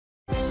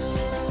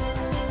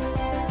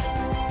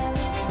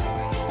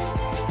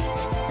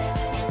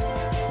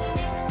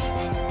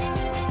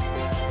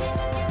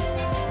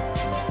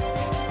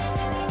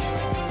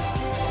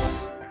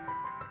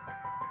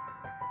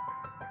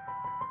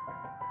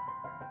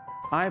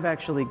I've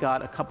actually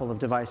got a couple of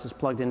devices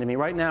plugged into me.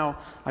 Right now,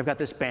 I've got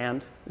this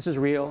band. This is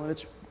real, and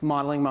it's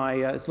modeling my,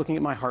 it's looking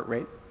at my heart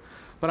rate.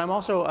 But I'm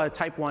also a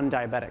type 1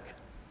 diabetic,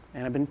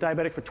 and I've been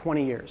diabetic for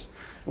 20 years.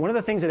 And one of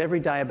the things that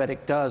every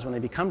diabetic does when they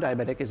become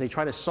diabetic is they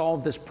try to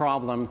solve this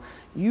problem,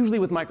 usually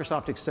with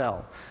Microsoft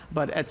Excel.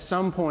 But at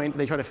some point,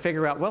 they try to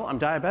figure out, well, I'm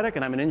diabetic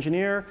and I'm an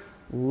engineer.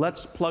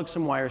 Let's plug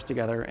some wires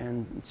together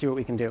and see what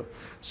we can do.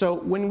 So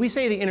when we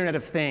say the Internet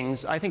of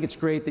Things, I think it's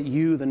great that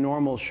you, the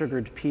normal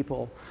sugared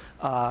people,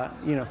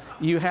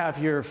 you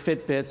have your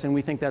Fitbits, and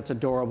we think that's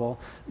adorable.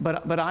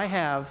 But I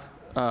have,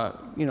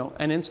 an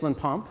insulin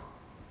pump,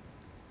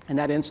 and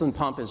that insulin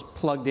pump is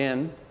plugged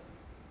in.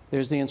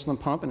 There's the insulin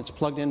pump, and it's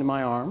plugged into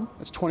my arm.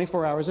 It's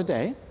 24 hours a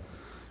day,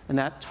 and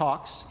that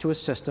talks to a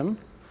system.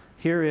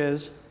 Here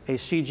is a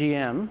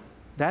CGM.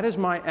 That is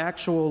my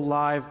actual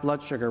live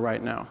blood sugar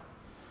right now.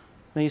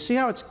 Now, you see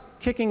how it's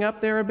kicking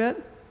up there a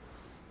bit?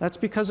 That's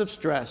because of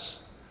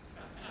stress.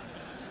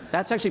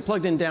 That's actually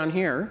plugged in down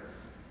here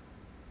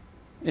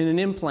in an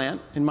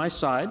implant in my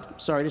side.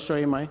 Sorry to show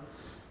you my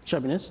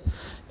chubbiness.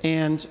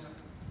 And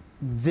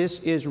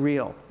this is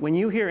real. When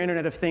you hear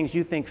Internet of Things,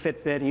 you think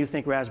Fitbit and you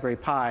think Raspberry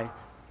Pi,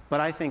 but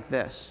I think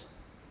this,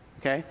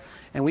 okay?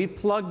 And we've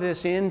plugged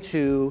this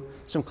into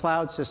some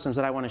cloud systems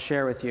that I want to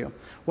share with you.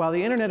 While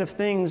the Internet of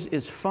Things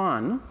is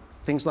fun,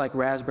 things like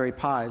Raspberry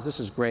Pis, this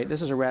is great.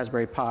 This is a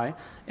Raspberry Pi,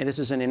 and this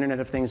is an Internet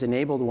of Things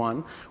enabled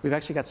one. We've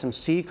actually got some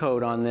C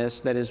code on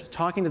this that is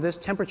talking to this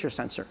temperature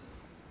sensor.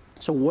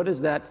 So what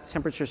does that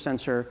temperature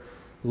sensor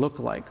look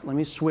like? Let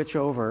me switch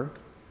over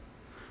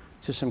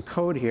to some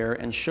code here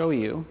and show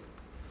you.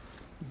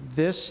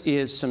 This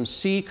is some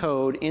C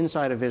code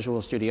inside of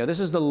Visual Studio. This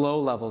is the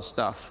low-level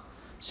stuff.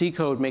 C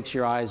code makes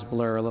your eyes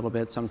blur a little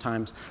bit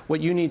sometimes.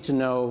 What you need to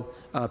know,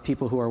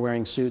 people who are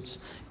wearing suits,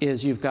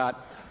 is you've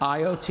got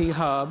IoT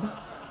Hub,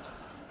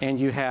 and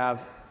you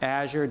have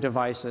Azure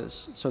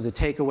devices. So the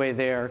takeaway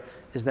there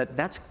is that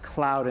that's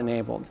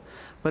cloud-enabled.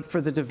 But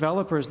for the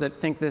developers that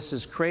think this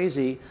is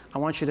crazy, I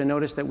want you to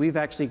notice that we've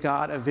actually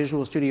got a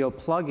Visual Studio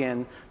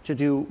plugin to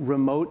do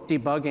remote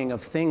debugging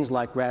of things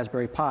like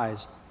Raspberry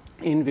Pis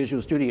in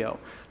Visual Studio.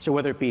 So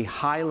whether it be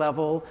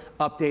high-level,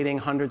 updating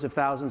hundreds of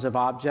thousands of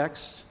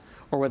objects,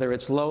 or whether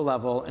it's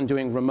low-level and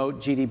doing remote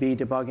GDB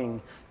debugging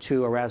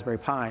to a Raspberry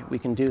Pi, we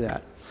can do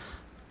that.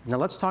 Now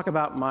let's talk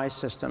about my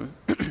system.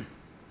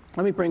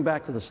 Let me bring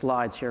back to the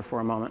slides here for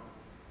a moment.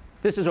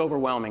 This is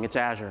overwhelming. It's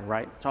Azure,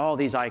 right? It's all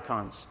these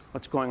icons.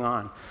 What's going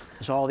on?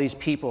 There's all these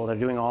people that are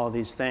doing all of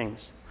these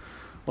things.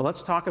 Well,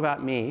 let's talk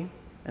about me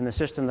and the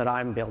system that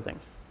I'm building.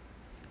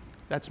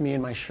 That's me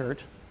in my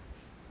shirt.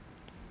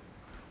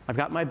 I've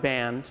got my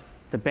band.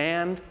 The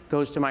band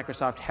goes to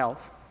Microsoft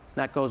Health.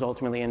 That goes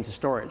ultimately into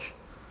storage.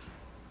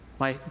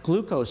 My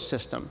glucose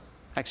system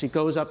actually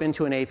goes up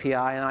into an API,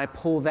 and I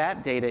pull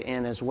that data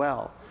in as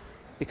well,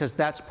 because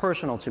that's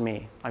personal to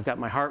me. I've got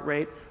my heart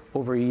rate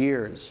over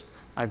years.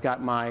 I've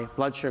got my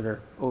blood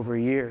sugar over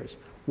years.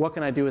 What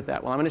can I do with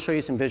that? Well, I'm going to show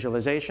you some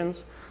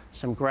visualizations,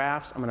 some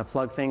graphs. I'm going to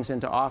plug things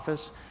into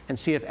Office and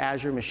see if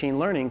Azure Machine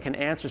Learning can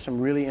answer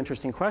some really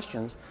interesting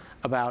questions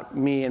about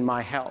me and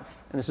my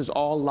health. And this is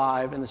all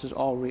live, and this is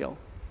all real.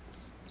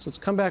 So let's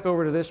come back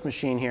over to this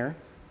machine here.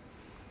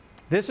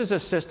 This is a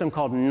system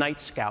called Night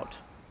Scout.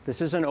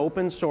 This is an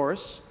open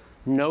source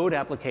node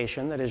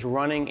application that is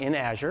running in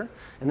Azure.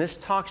 And this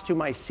talks to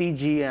my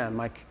CGM,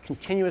 my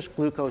continuous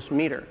glucose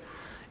meter.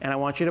 And I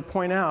want you to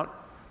point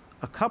out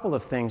a couple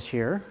of things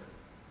here.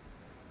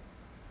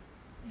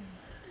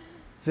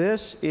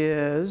 This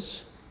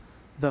is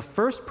the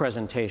first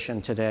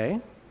presentation today.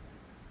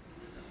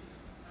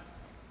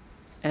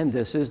 And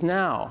this is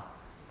now.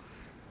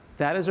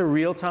 That is a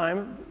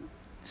real-time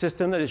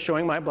system that is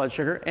showing my blood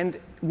sugar. And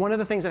one of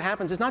the things that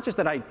happens is not just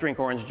that I drink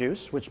orange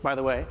juice, which, by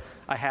the way,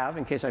 I have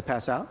in case I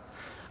pass out,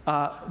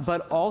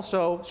 but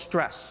also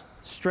stress.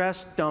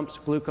 Stress dumps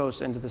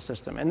glucose into the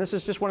system. And this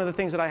is just one of the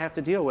things that I have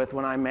to deal with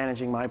when I'm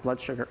managing my blood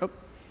sugar. Oh,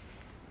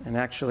 and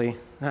actually,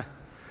 I'm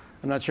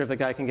not sure if the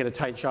guy can get a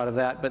tight shot of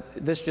that, but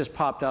this just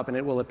popped up, and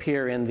it will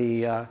appear in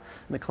the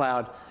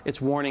cloud.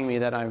 It's warning me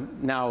that I'm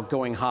now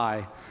going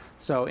high.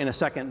 So in a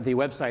second, the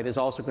website is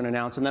also going to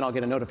announce, and then I'll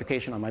get a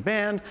notification on my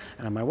band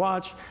and on my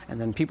watch, and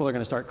then people are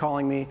going to start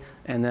calling me,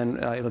 and then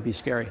it'll be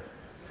scary.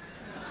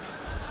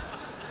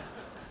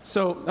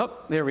 So, oh,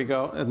 there we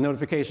go. A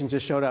notification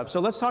just showed up. So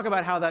let's talk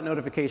about how that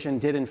notification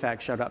did, in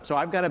fact, show up. So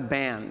I've got a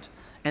band,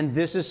 and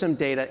this is some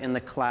data in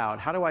the cloud.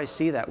 How do I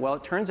see that? Well,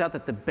 it turns out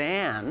that the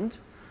band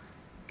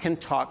can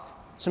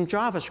talk some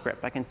JavaScript.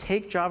 I can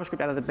take JavaScript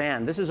out of the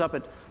band. This is up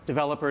at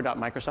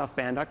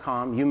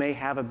developer.microsoftband.com. You may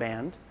have a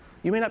band.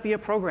 You may not be a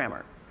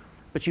programmer,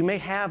 but you may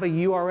have a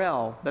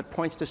URL that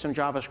points to some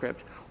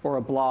JavaScript or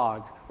a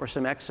blog or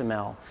some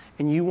XML,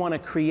 and you want to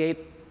create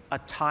a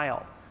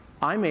tile.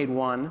 I made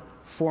one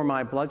for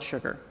my blood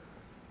sugar.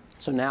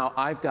 So now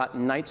I've got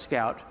Night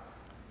Scout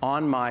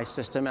on my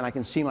system, and I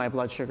can see my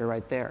blood sugar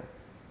right there.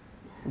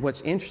 What's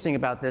interesting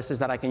about this is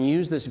that I can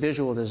use this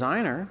visual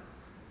designer,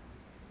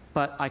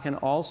 but I can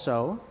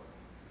also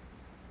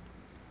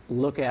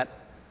look at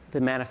the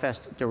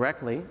manifest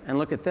directly and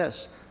look at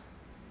this.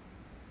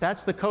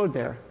 That's the code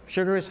there.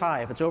 Sugar is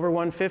high. If it's over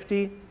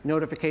 150,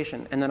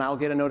 notification, and then I'll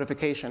get a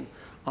notification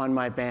on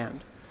my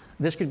band.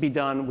 This could be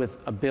done with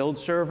a build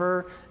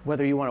server,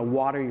 whether you want to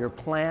water your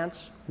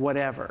plants,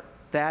 whatever.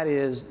 That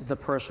is the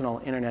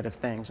personal Internet of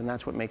Things, and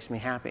that's what makes me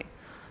happy.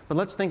 But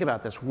let's think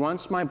about this.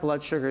 Once my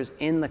blood sugar is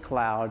in the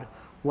cloud,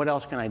 what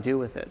else can I do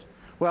with it?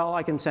 Well,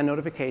 I can send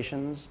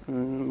notifications.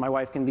 My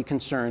wife can be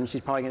concerned. She's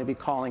probably going to be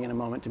calling in a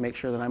moment to make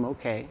sure that I'm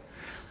okay.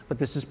 But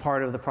this is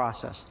part of the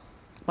process.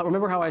 But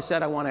remember how I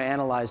said I want to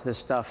analyze this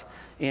stuff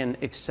in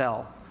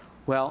Excel?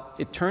 Well,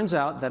 it turns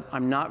out that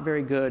I'm not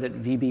very good at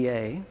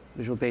VBA,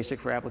 Visual Basic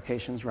for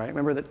Applications, right?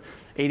 Remember that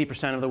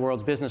 80% of the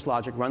world's business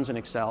logic runs in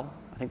Excel.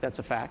 I think that's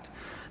a fact.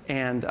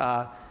 And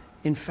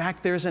in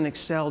fact, there's an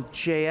Excel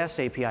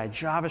JS API,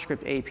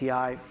 JavaScript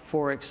API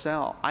for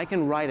Excel. I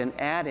can write an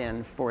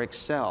add-in for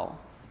Excel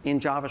in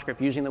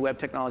JavaScript using the web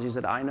technologies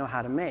that I know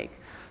how to make.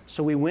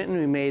 So we went and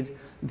we made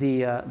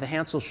the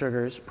Hansel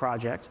Sugars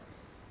project.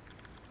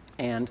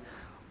 And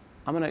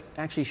I'm going to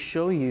actually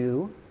show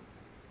you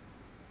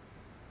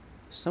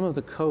some of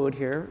the code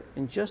here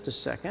in just a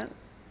second.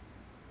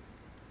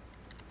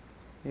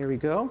 Here we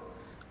go.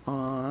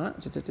 Where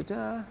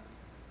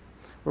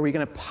we're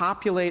going to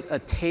populate a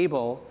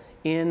table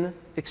in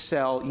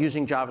Excel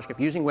using JavaScript,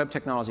 using web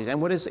technologies. And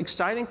what is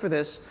exciting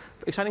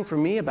for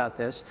me about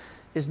this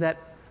is that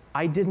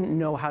I didn't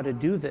know how to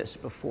do this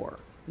before.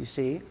 You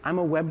see, I'm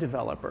a web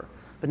developer.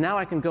 But now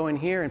I can go in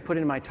here and put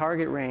in my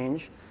target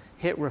range,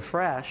 hit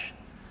refresh,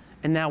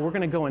 and now we're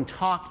going to go and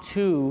talk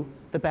to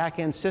the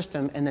back-end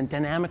system and then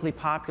dynamically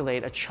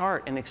populate a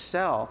chart in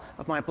Excel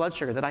of my blood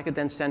sugar that I could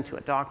then send to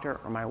a doctor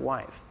or my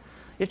wife.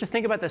 You have to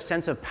think about the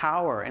sense of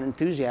power and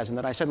enthusiasm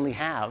that I suddenly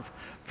have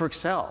for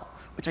Excel,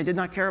 which I did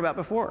not care about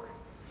before.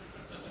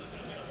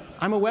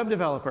 I'm a web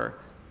developer.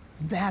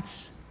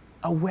 That's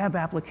a web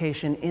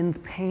application in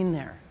pain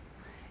there.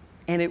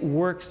 And it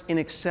works in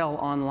Excel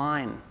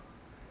online.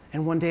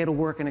 And one day it'll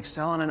work in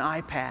Excel on an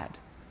iPad.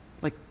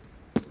 Like,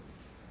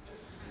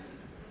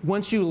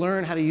 once you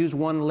learn how to use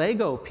one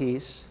Lego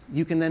piece,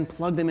 you can then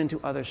plug them into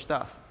other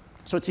stuff.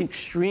 So it's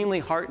extremely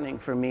heartening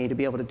for me to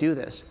be able to do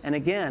this. And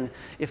again,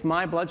 if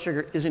my blood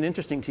sugar isn't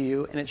interesting to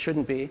you, and it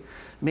shouldn't be,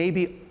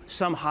 maybe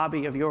some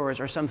hobby of yours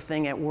or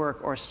something at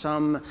work or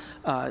some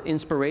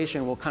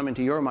inspiration will come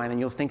into your mind and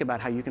you'll think about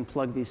how you can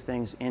plug these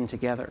things in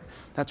together.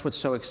 That's what's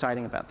so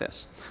exciting about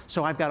this.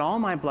 So I've got all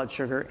my blood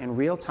sugar in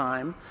real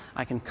time.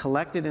 I can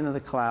collect it into the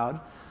cloud.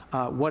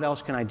 What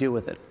else can I do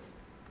with it?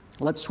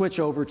 Let's switch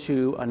over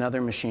to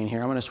another machine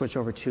here. I'm going to switch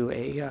over to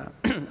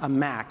a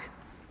Mac.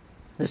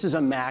 This is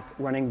a Mac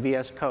running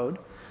VS Code,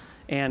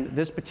 and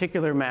this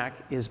particular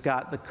Mac has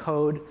got the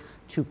code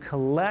to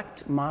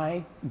collect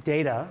my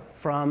data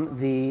from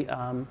the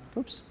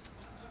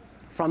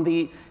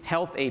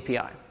Health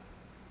API.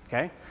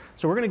 Okay,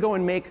 so we're going to go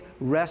and make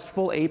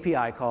RESTful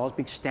API calls,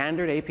 big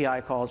standard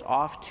API calls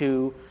off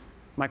to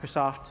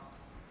Microsoft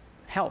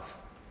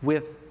Health,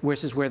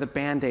 which is where the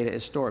band data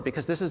is stored,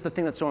 because this is the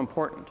thing that's so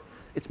important.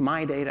 It's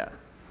my data.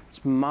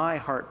 It's my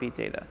heartbeat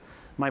data.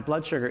 My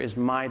blood sugar is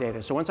my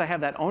data. So once I have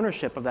that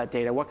ownership of that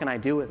data, what can I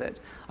do with it?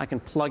 I can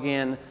plug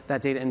in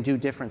that data and do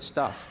different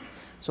stuff.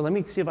 So let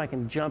me see if I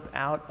can jump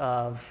out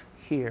of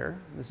here.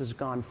 This has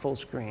gone full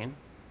screen.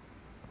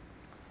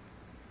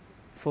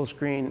 Full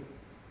screen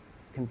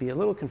can be a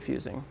little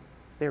confusing.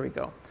 There we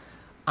go.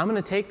 I'm going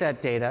to take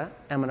that data,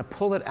 and I'm going to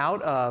pull it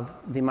out of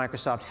the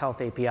Microsoft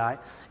Health API,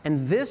 and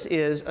this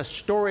is a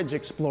storage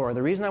explorer.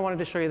 The reason I wanted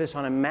to show you this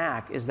on a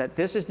Mac is that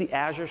this is the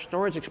Azure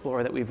Storage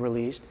Explorer that we've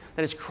released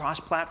that is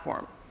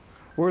cross-platform.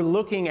 We're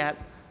looking at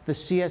the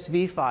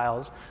CSV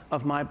files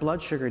of my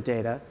blood sugar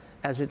data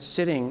as it's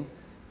sitting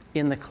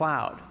in the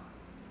cloud.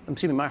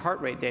 Excuse me, my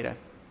heart rate data,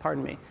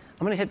 pardon me.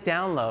 I'm going to hit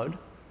download.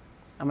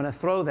 I'm going to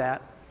throw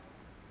that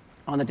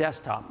on the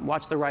desktop.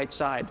 Watch the right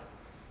side.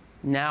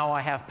 Now I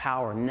have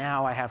power.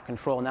 Now I have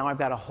control. Now I've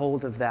got a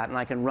hold of that, and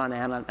I can run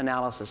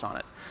analysis on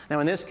it.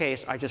 Now, in this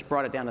case, I just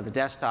brought it down to the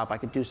desktop. I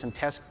could do some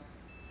test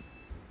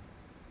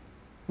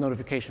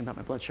notification about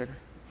my blood sugar.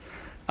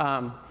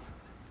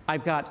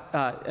 I've got,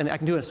 and I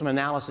can do some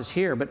analysis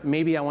here, but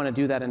maybe I want to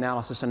do that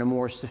analysis in a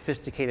more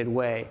sophisticated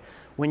way.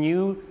 When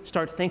you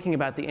start thinking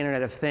about the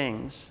Internet of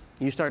Things,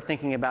 you start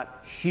thinking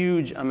about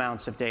huge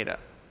amounts of data.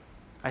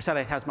 I said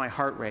it has my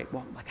heart rate.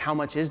 Well, like, how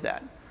much is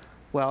that?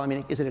 Well, I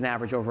mean, is it an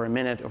average over a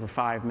minute, over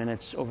 5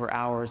 minutes, over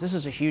hours? This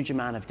is a huge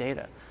amount of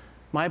data.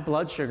 My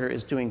blood sugar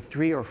is doing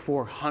 300 or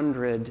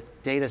 400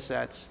 data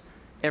sets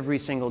every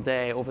single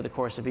day over the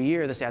course of a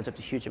year. This adds up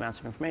to huge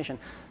amounts of information.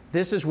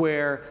 This is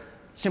where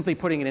simply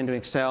putting it into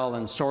Excel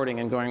and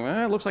sorting and going,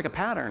 it looks like a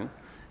pattern,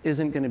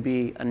 isn't going to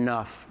be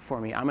enough for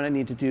me. I'm going to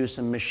need to do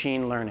some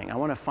machine learning. I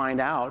want to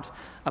find out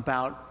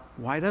about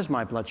why does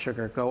my blood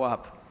sugar go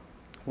up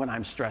when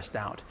I'm stressed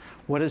out?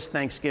 What does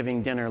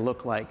Thanksgiving dinner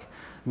look like?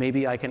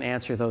 Maybe I can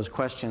answer those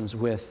questions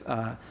with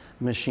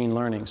machine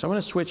learning. So I'm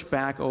going to switch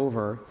back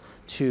over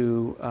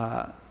to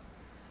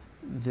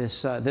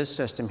this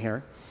system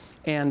here.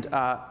 And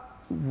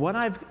what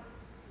I'm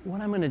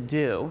going to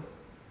do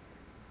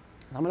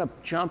is I'm going to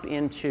jump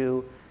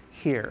into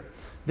here.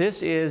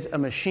 This is a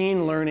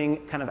machine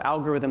learning kind of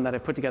algorithm that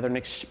I've put together, an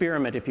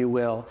experiment, if you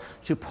will,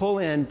 to pull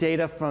in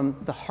data from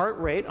the heart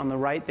rate on the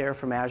right there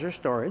from Azure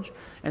Storage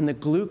and the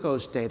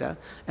glucose data.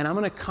 And I'm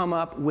going to come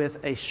up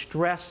with a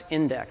stress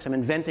index. I'm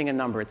inventing a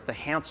number. It's the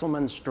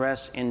Hanselman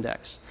Stress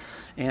Index.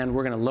 And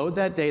we're going to load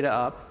that data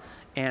up.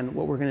 And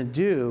what we're going to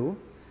do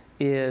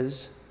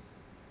is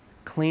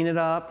clean it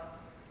up,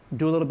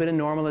 do a little bit of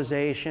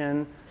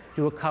normalization,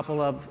 do a couple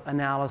of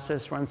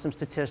analysis, run some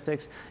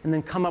statistics, and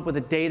then come up with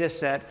a data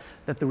set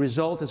that the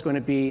result is going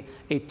to be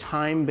a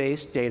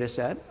time-based data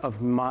set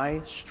of my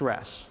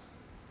stress.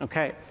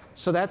 Okay,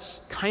 so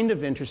that's kind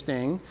of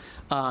interesting.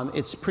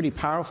 It's pretty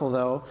powerful,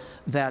 though,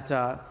 but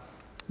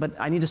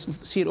I need to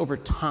see it over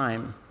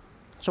time.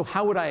 So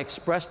how would I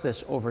express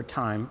this over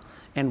time,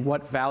 and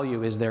what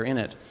value is there in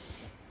it?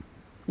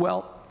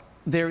 Well,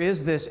 there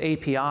is this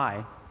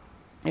API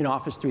in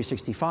Office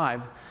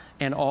 365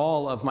 and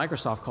all of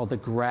Microsoft called the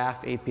Graph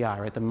API,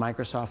 right? The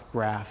Microsoft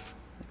Graph,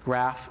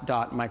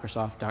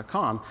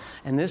 graph.microsoft.com.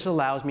 And this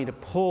allows me to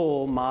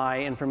pull my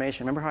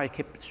information. Remember how I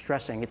kept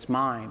stressing? It's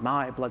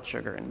my blood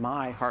sugar and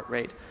my heart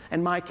rate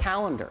and my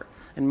calendar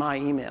and my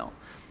email.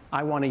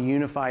 I want a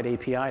unified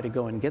API to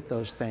go and get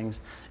those things.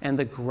 And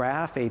the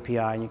Graph API,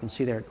 and you can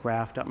see there at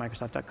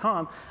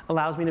graph.microsoft.com,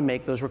 allows me to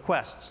make those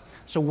requests.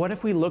 So what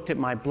if we looked at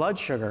my blood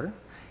sugar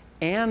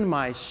and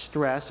my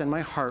stress and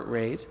my heart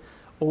rate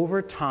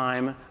over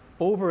time,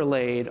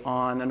 overlaid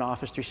on an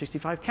Office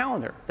 365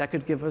 calendar? That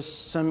could give us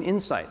some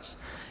insights.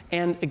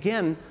 And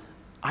again,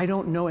 I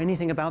don't know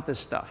anything about this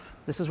stuff.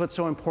 This is what's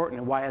so important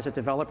and why, as a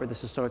developer,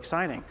 this is so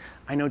exciting.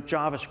 I know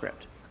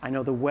JavaScript. I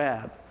know the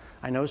web.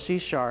 I know C#.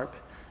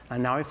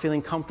 And now I'm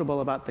feeling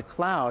comfortable about the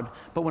cloud.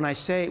 But when I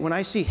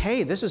see,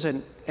 hey, this is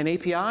an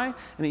API, and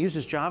it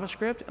uses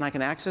JavaScript, and I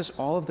can access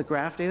all of the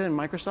graph data in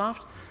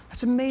Microsoft,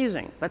 that's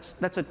amazing.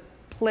 That's a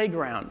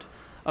playground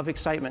of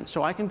excitement.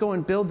 So I can go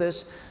and build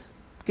this,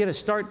 get a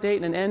start date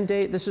and an end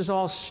date. This is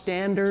all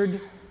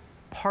standard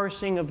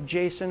parsing of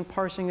JSON,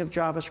 parsing of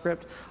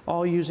JavaScript,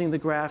 all using the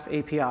Graph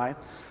API.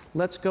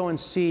 Let's go and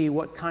see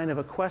what kind of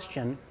a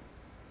question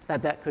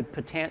that could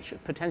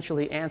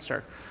potentially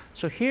answer.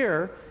 So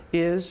here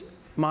is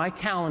my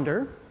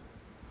calendar,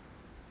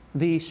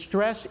 the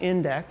stress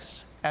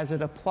index as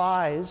it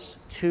applies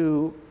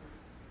to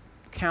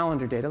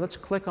calendar data. Let's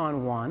click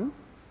on one.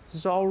 This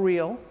is all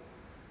real.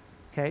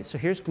 Okay, so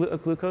here's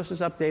glucose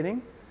is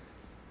updating.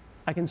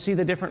 I can see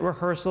the different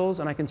rehearsals,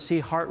 and I can see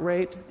heart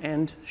rate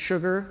and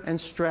sugar and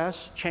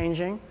stress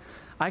changing.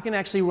 I can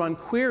actually run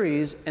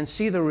queries and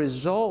see the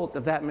result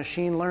of that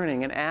machine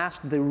learning and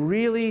ask the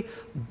really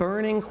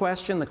burning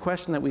question, the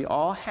question that we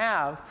all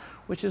have,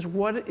 which is,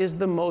 what is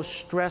the most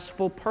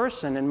stressful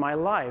person in my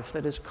life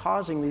that is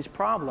causing these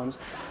problems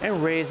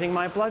and raising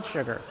my blood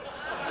sugar?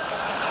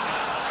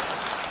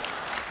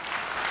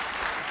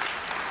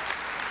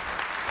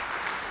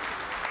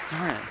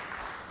 Darn it.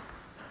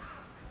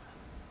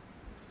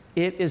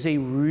 It is a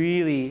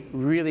really,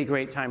 really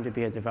great time to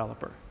be a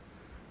developer.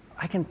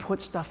 I can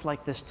put stuff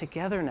like this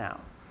together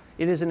now.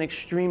 It is an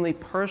extremely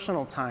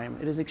personal time.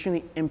 It is an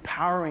extremely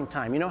empowering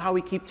time. You know how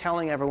we keep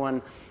telling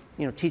everyone,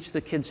 teach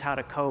the kids how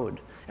to code.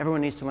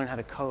 Everyone needs to learn how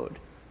to code.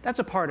 That's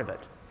a part of it.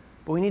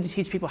 But we need to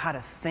teach people how to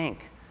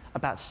think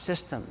about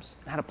systems,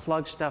 how to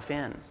plug stuff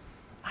in.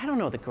 I don't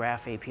know the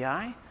Graph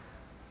API,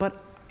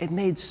 but it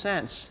made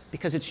sense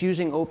because it's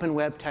using open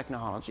web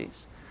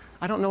technologies.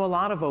 I don't know a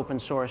lot of open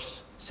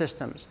source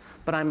systems,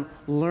 but I'm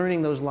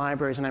learning those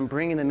libraries and I'm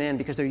bringing them in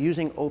because they're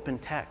using open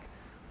tech.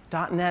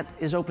 .NET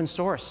is open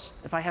source.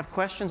 If I have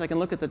questions, I can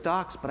look at the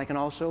docs, but I can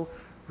also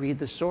read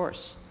the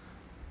source.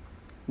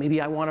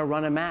 Maybe I want to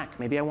run a Mac.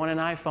 Maybe I want an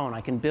iPhone.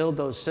 I can build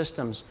those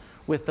systems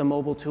with the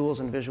mobile tools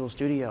in Visual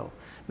Studio.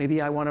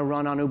 Maybe I want to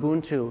run on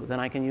Ubuntu. Then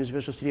I can use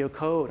Visual Studio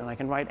Code, and I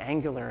can write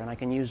Angular, and I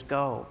can use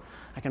Go.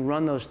 I can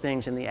run those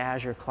things in the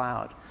Azure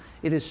cloud.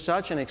 It is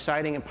such an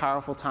exciting and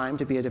powerful time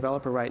to be a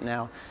developer right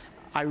now.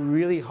 I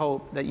really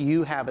hope that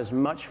you have as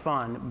much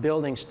fun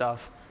building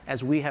stuff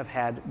as we have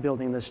had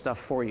building this stuff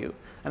for you.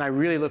 And I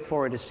really look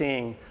forward to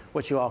seeing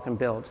what you all can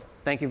build.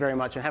 Thank you very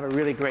much, and have a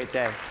really great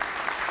day.